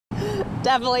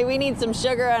Definitely, we need some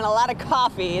sugar and a lot of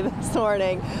coffee this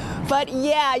morning. But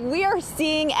yeah, we are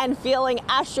seeing and feeling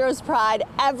Astros pride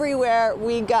everywhere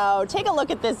we go. Take a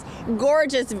look at this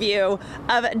gorgeous view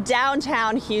of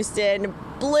downtown Houston.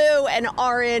 Blue and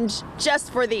orange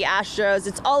just for the Astros.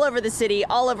 It's all over the city,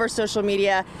 all over social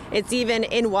media. It's even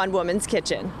in one woman's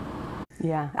kitchen.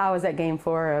 Yeah, I was at Game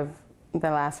 4 of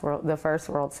the first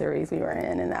World Series we were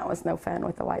in, and that was no fun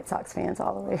with the White Sox fans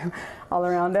all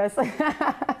around us.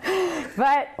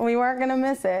 But we weren't going to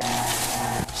miss it.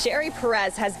 Sherry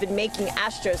Perez has been making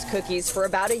Astros cookies for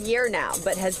about a year now,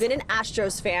 but has been an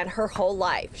Astros fan her whole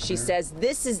life. She says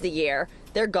this is the year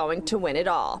they're going to win it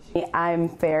all. I'm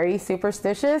very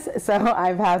superstitious, so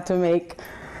I've had to make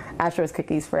Astros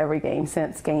cookies for every game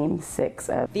since Game 6.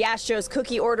 The Astros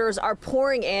cookie orders are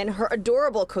pouring in, her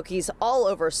adorable cookies all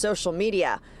over social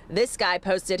media. This guy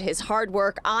posted his hard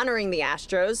work honoring the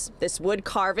Astros. This wood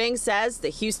carving says the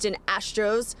Houston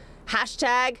Astros,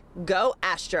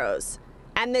 #GoAstros.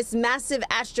 And this massive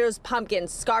Astros pumpkin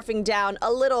scarfing down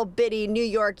a little bitty New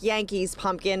York Yankees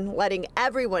pumpkin, letting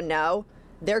everyone know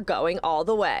they're going all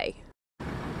the way.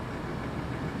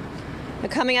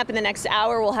 Coming up in the next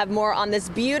hour, we'll have more on this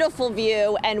beautiful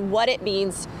view and what it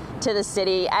means to the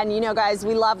city. And you know, guys,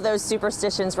 we love those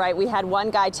superstitions, right? We had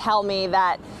one guy tell me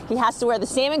that he has to wear the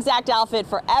same exact outfit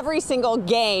for every single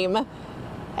game.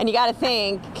 And you got to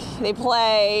think they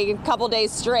play a couple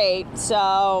days straight.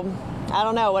 So I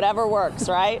don't know, whatever works,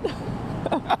 right?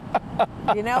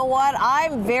 You know what?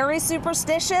 I'm very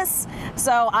superstitious,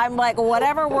 so I'm like,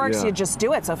 whatever works, you just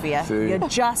do it, Sophia. See? You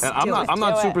just and do it. I'm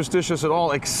not superstitious at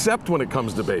all, except when it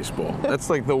comes to baseball. That's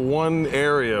like the one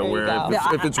area where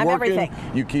if it's working, everything.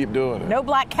 You keep doing it. No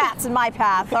black cats in my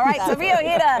path. All right, Sophia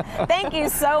Ojeda, thank you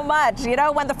so much. You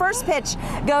know, when the first pitch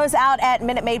goes out at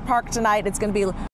Minute Maid Park tonight, it's going to be